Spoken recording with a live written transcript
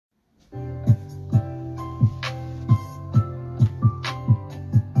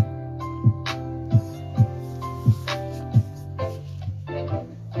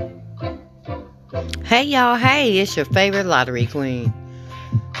Hey y'all, hey, it's your favorite lottery queen.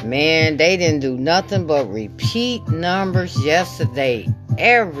 Man, they didn't do nothing but repeat numbers yesterday.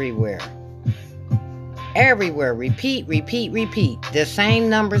 Everywhere. Repeat. The same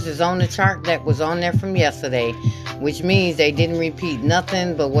numbers is on the chart that was on there from yesterday, which means they didn't repeat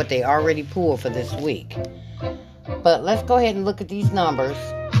nothing but what they already pulled for this week. But let's go ahead and look at these numbers.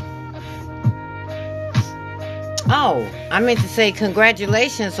 Oh, I meant to say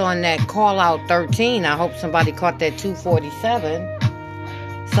congratulations on that call out 13. I hope somebody caught that 247.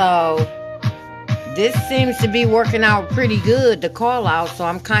 So this seems to be working out pretty good, the call out. So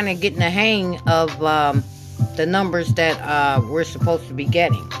I'm kind of getting the hang of the numbers that we're supposed to be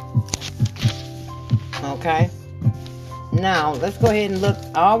getting. Okay. Now let's go ahead and look.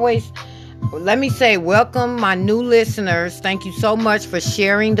 Let me say welcome my new listeners. Thank you so much for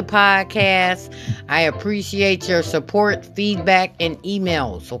sharing the podcast. I appreciate your support, feedback, and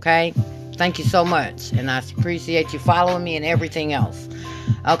emails, okay? Thank you so much. And I appreciate you following me and everything else.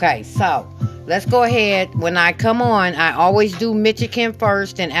 Okay, so let's go ahead. When I come on, I always do Michigan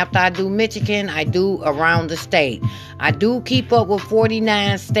first. And after I do Michigan, I do around the state. I do keep up with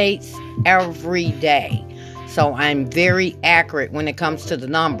 49 states every day. So I'm very accurate when it comes to the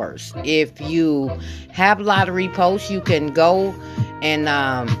numbers. If you have lottery posts, you can go and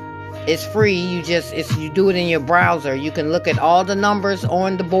it's free. You do it in your browser. You can look at all the numbers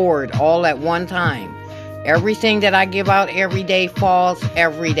on the board all at one time. Everything that I give out every day falls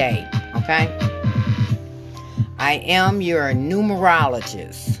every day. Okay? I am your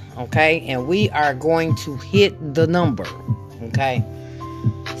numerologist. Okay? And we are going to hit the number. Okay?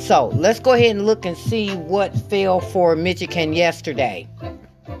 So let's go ahead and look and see what fell for Michigan yesterday.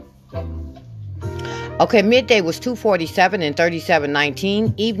 Okay, midday was 247 and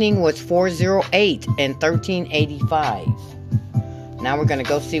 3719. Evening was 408 and 1385. Now we're going to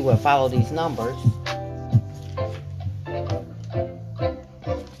go see what follow these numbers.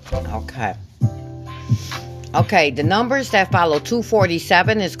 Okay, the numbers that follow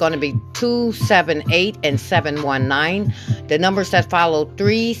 247 is going to be 278 and 719. The numbers that follow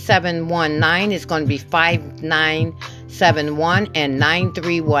 3719 is going to be 5971 and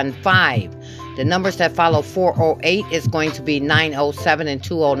 9315. The numbers that follow 408 is going to be 907 and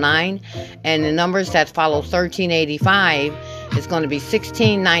 209. And the numbers that follow 1385 is going to be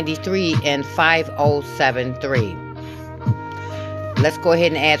 1693 and 5073. Let's go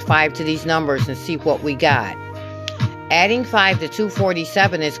ahead and add 5 to these numbers and see what we got. Adding 5 to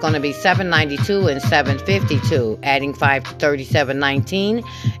 247 is going to be 792 and 752. Adding 5 to 3719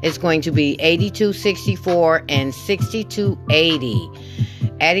 is going to be 8264 and 6280.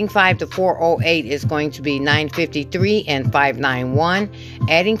 Adding 5 to 408 is going to be 953 and 591.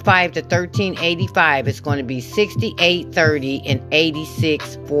 Adding 5 to 1385 is going to be 6830 and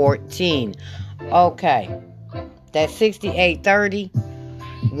 8614. Okay, that's 6830.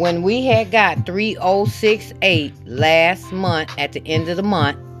 When we had got 3068 last month, at the end of the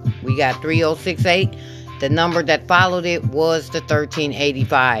month, we got 3068. The number that followed it was the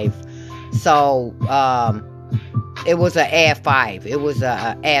 1385. So, it was an add 5. It was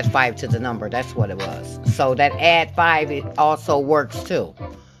a add 5 to the number. That's what it was. So that add 5, it also works too.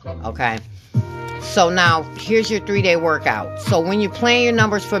 Okay. So now, here's your 3-day workout. So when you're playing your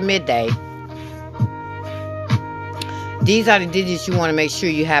numbers for midday, these are the digits you want to make sure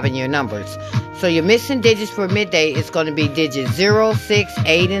you have in your numbers. So your missing digits for midday is going to be digits 0, 6,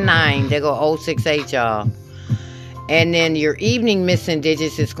 8, and 9. There go 068, y'all. And then your evening missing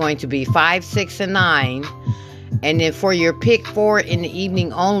digits is going to be 5, 6, and 9. And then for your pick 4 in the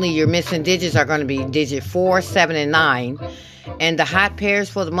evening only, your missing digits are going to be digit 4, 7, and 9. And the hot pairs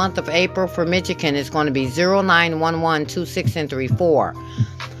for the month of April for Michigan is going to be 0, 9, 1, 1, 2, 6, and 3, 4.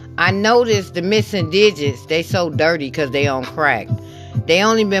 I noticed the missing digits, they so dirty because they on crack. They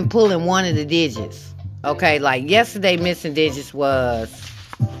only been pulling one of the digits. Okay, like yesterday missing digits was...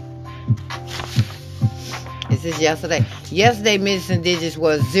 Is this yesterday? Yesterday missing digits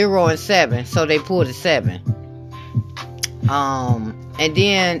was 0 and 7, so they pulled a 7. And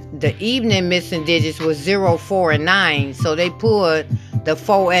then the evening missing digits was 0, 4, and 9, so they pulled the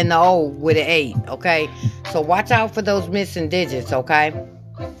 4 and the 0 with an 8. Okay, so watch out for those missing digits. Okay.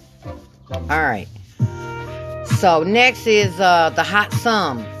 All right. So next is the hot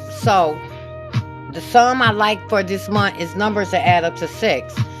sum. So the sum I like for this month is numbers that add up to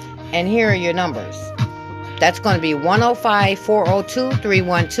 6. And here are your numbers. That's going to be 105, 402,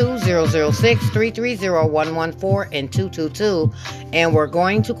 312, 006, 330, 114, and 222. And we're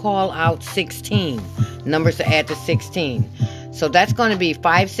going to call out 16. Numbers to add to 16. So that's going to be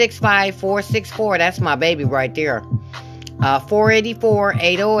 565, 464. That's my baby right there. 484,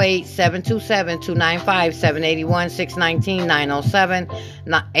 808, 727, 295, 781, 619, 907,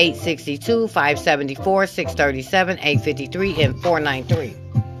 862, 574, 637, 853, and 493.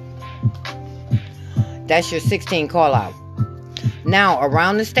 That's your 16 call out. Now,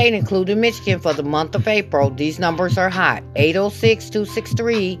 around the state, including Michigan, for the month of April, these numbers are hot. 806,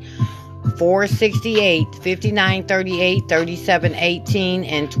 263, 468, 5938, 3718,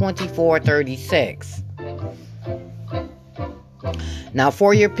 and 2436. Now,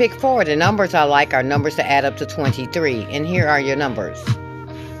 for your pick 4, the numbers I like are numbers that add up to 23. And here are your numbers.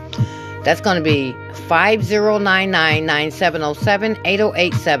 That's going to be 5099-9707,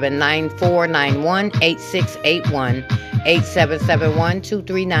 8087-9491, 8681,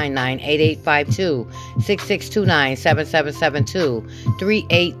 8771-2399, 8852, 6629-7772,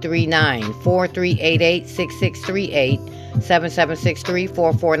 3839, 4388, 6638,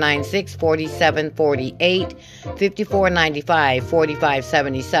 7763-4496, 4748, 5495,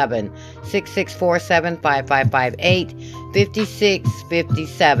 4577, 6647-5558,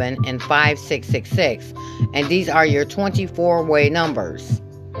 5657, and 5666. And these are your 24-way numbers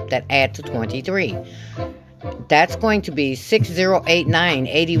that add to 23. That's going to be 6089,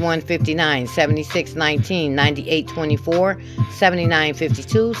 8159, 7619, 9824,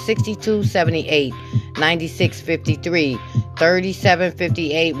 7952, 6278, 9653,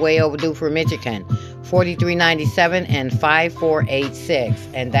 3758, way overdue for Michigan, 4397, and 5486.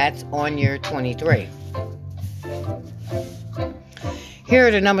 And that's on your 23. Here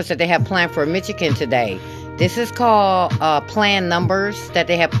are the numbers that they have planned for Michigan today. This is called planned numbers that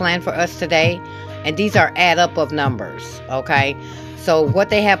they have planned for us today. And these are add up of numbers, okay? So what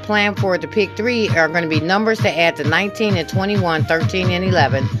they have planned for the pick 3 are going to be numbers that add to 19 and 21, 13 and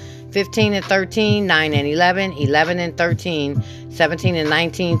 11, 15 and 13, 9 and 11, 11 and 13, 17 and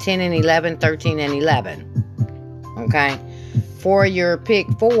 19, 10 and 11, 13 and 11, okay? For your pick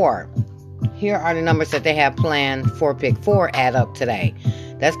 4, here are the numbers that they have planned for pick 4 add up today.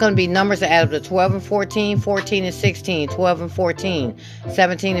 That's going to be numbers that add up to 12 and 14, 14 and 16, 12 and 14,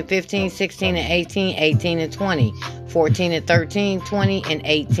 17 and 15, 16 and 18, 18 and 20, 14 and 13, 20 and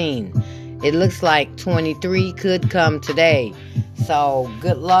 18. It looks like 23 could come today. So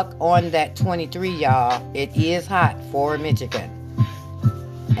good luck on that 23, y'all. It is hot for Michigan.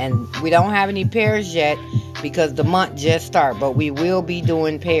 And we don't have any pairs yet because the month just started. But we will be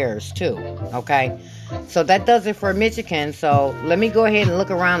doing pairs too, okay? So that does it for Michigan. So let me go ahead and look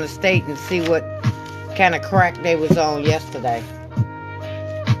around the state and see what kind of crack they was on yesterday.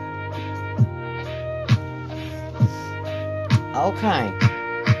 Okay.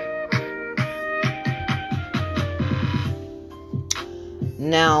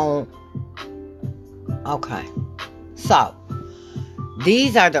 Now, okay. So,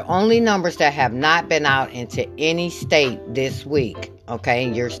 these are the only numbers that have not been out into any state this week.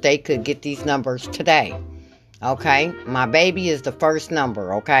 Okay, your state could get these numbers today. Okay, my baby is the first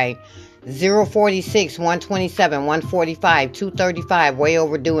number. Okay, 046, 127, 145, 235, way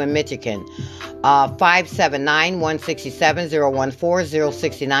overdue in Michigan. 579, 167, 014,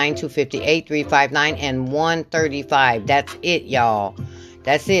 069, 258, 359, and 135. That's it, y'all.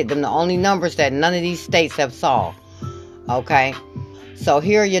 That's it. Them the only numbers that none of these states have saw. Okay, so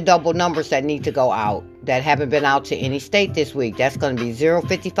here are your double numbers that need to go out that haven't been out to any state this week. That's going to be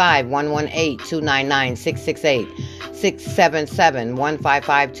 055, 118, 299, 668, 677,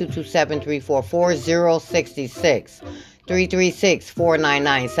 155, 227, 344, 066, 336,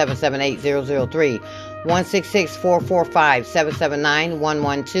 499, 778, 003, 166, 445, 779,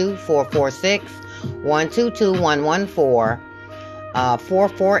 112, 446, 122, 114,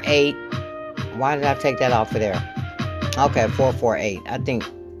 448. Why did I take that off of there? Okay, 448. I think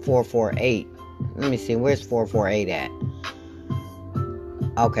 448. Let me see. Where's 448 at?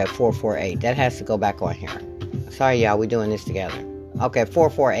 Okay, 448. That has to go back on here. Sorry, y'all. We're doing this together. Okay,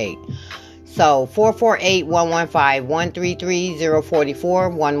 448. So, 448, 115, 133, 044,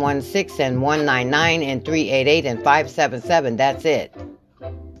 116, and 199, and 388, and 577. That's it.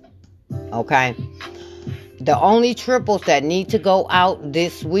 Okay. The only triples that need to go out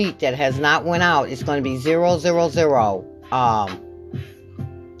this week that has not went out is going to be 000.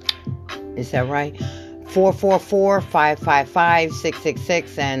 Is that right? 444, 555,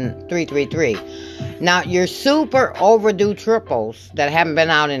 666, and 333. Now, your super overdue triples that haven't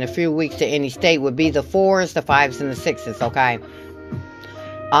been out in a few weeks to any state would be the 4s, the 5s, and the 6s, okay?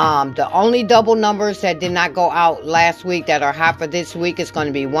 The only double numbers that did not go out last week that are hot for this week is going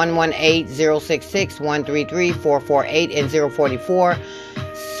to be 118, 066, 133, 448, and 044.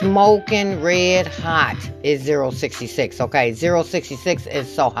 Smoking red hot is 066, okay? 066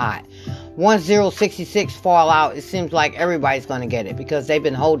 is so hot. once 066 fall out, it seems like everybody's going to get it because they've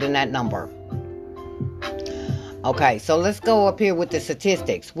been holding that number. Okay, so let's go up here with the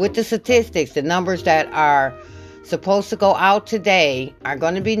statistics. With the statistics, the numbers that are supposed to go out today are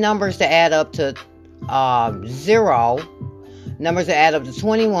going to be numbers that add up to 0, numbers that add up to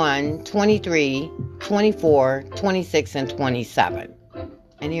 21, 23, 24, 26, and 27.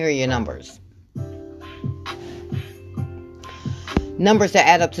 And here are your numbers. Numbers that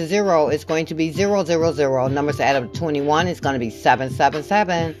add up to 0 is going to be 0, 0, 0. Numbers that add up to 21 is going to be 7, 7,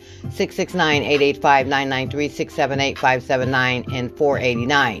 7, 6, 6, 9, 8, 8, 5, 9, 9, 3, 6, 7, 8, 5, 7, 9, and 4,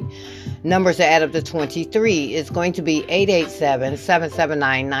 89. Numbers that add up to 23 is going to be 8, 8, 7, 7, 7,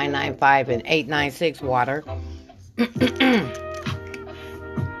 9, 9, 9, 5, and 8, 9, 6, water.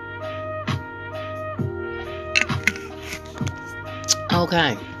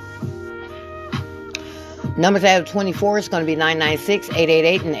 Okay. Numbers that add up to 24 is going to be 996,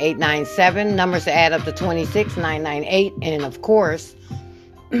 888, and 897. Numbers that add up to 26, 998. And of course,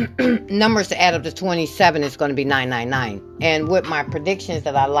 numbers that add up to 27 is going to be 999. And with my predictions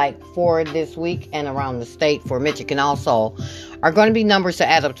that I like for this week and around the state for Michigan also are going to be numbers that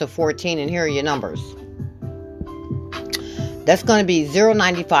add up to 14. And here are your numbers. That's going to be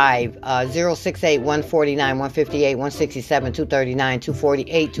 095, 068, 149, 158, 167, 239,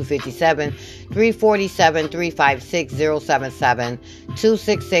 248, 257, 347, 356, 077,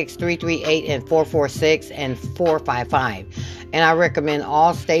 266, 338, and 446, and 455. And I recommend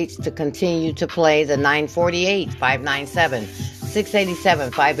all states to continue to play the 948, 597,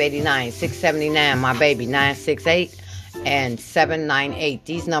 687, 589, 679, my baby, 968, and 798.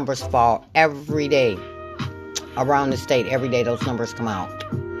 These numbers fall every day. Around the state, every day those numbers come out.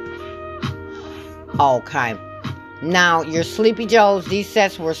 Okay. Now, your Sleepy Joes, these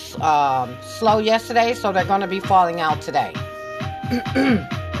sets were slow yesterday, so they're going to be falling out today.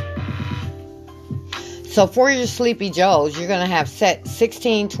 So for your Sleepy Joes, you're going to have set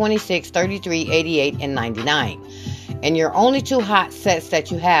 16, 26, 33, 88, and 99. And your only two hot sets that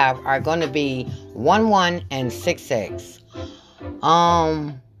you have are going to be 11 and 66.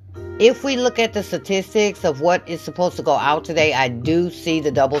 If we look at the statistics of what is supposed to go out today, I do see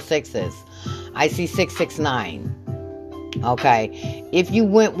the double sixes. I see 669. Okay. If you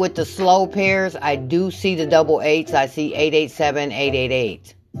went with the slow pairs, I do see the double eights. I see 887,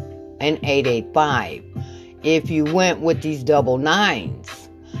 888, and 885. If you went with these double nines,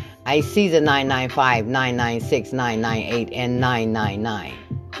 I see the 995, 996, 998, and 999.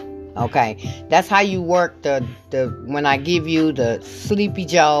 Okay, that's how you work the when I give you the Sleepy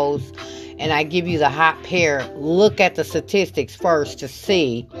Joes and I give you the hot pair. Look at the statistics first to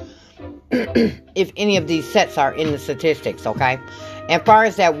see if any of these sets are in the statistics. Okay, and far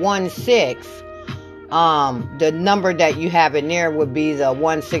as that 16, the number that you have in there would be the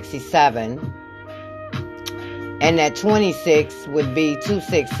 167, and that 26 would be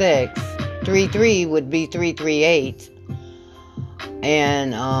 266, 33 would be 338.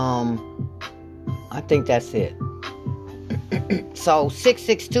 And I think that's it. So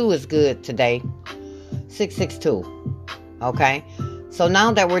 662 is good today. 662. Okay. So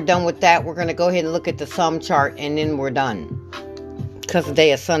now that we're done with that, we're going to go ahead and look at the sum chart and then we're done. Because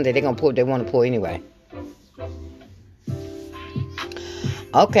today is Sunday, they're going to pull what they want to pull anyway.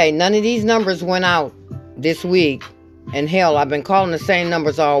 Okay, none of these numbers went out this week. And hell, I've been calling the same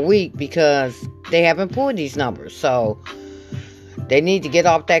numbers all week because they haven't pulled these numbers. So they need to get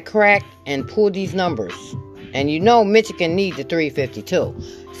off that crack and pull these numbers. And you know Michigan needs the 352.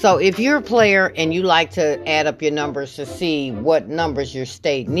 So if you're a player and you like to add up your numbers to see what numbers your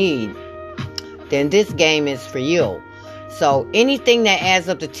state need, then this game is for you. So anything that adds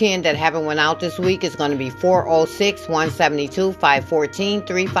up to 10 that haven't went out this week is going to be 406, 172, 514,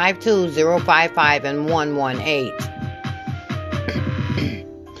 352, 055, and 118.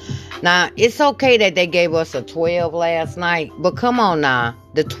 Now, it's okay that they gave us a 12 last night, but come on now.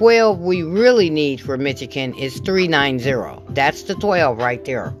 The 12 we really need for Michigan is 390. That's the 12 right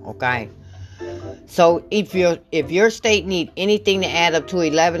there, okay? So if your state need anything to add up to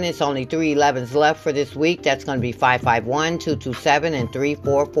 11, it's only 3 11s left for this week. That's going to be 551, 227, and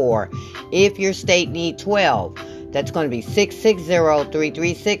 344. If your state need 12, that's going to be 660,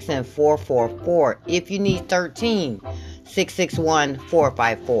 336, and 444. If you need 13, 661,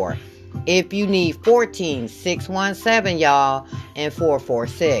 454. If you need 14, 617, y'all, and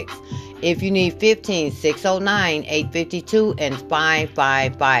 446. If you need 15, 609, 852, and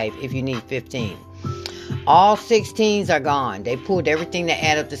 555 if you need 15. All 16s are gone. They pulled everything that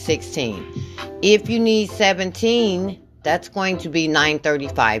add up to 16. If you need 17, that's going to be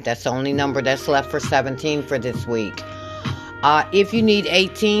 935. That's the only number that's left for 17 for this week. If you need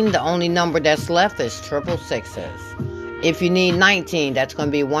 18, the only number that's left is 666s. If you need 19, that's going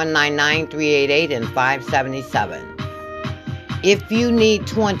to be 199, 388, and 577. If you need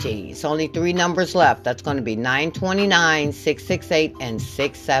 20, it's only 3 numbers left. That's going to be 929, 668, and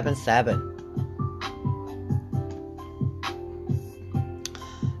 677.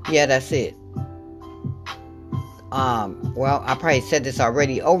 Yeah, that's it. Well, I probably said this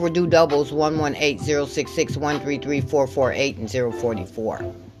already. Overdue doubles 118-066-133-448 and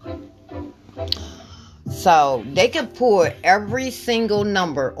 044. So they can pull every single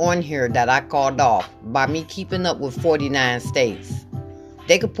number on here that I called off by me keeping up with 49 states.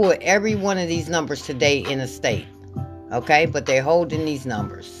 They could pull every one of these numbers today in a state. Okay, but they're holding these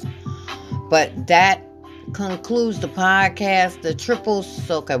numbers. But that concludes the podcast. The triples.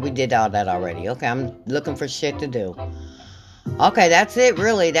 Okay, we did all that already. Okay, I'm looking for shit to do. Okay, that's it,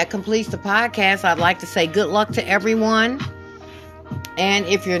 really. That completes the podcast. I'd like to say good luck to everyone. And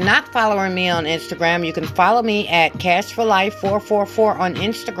if you're not following me on Instagram, you can follow me at Cash4Life444 on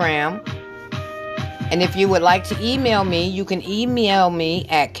Instagram. And if you would like to email me, you can email me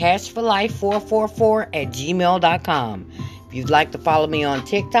at cashforlife444@gmail.com. If you'd like to follow me on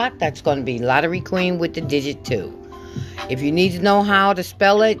TikTok, that's going to be Lottery Queen with the digit 2. If you need to know how to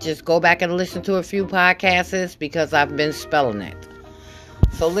spell it, just go back and listen to a few podcasts because I've been spelling it.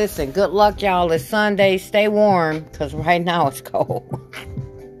 So listen, good luck, y'all. It's Sunday. Stay warm because right now it's cold.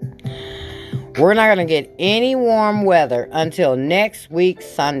 We're not going to get any warm weather until next week,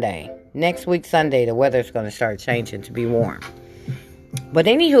 Sunday. Next week, Sunday, the weather's going to start changing to be warm. But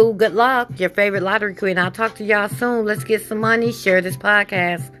anywho, good luck. Your favorite lottery queen. I'll talk to y'all soon. Let's get some money. Share this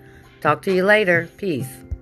podcast. Talk to you later. Peace.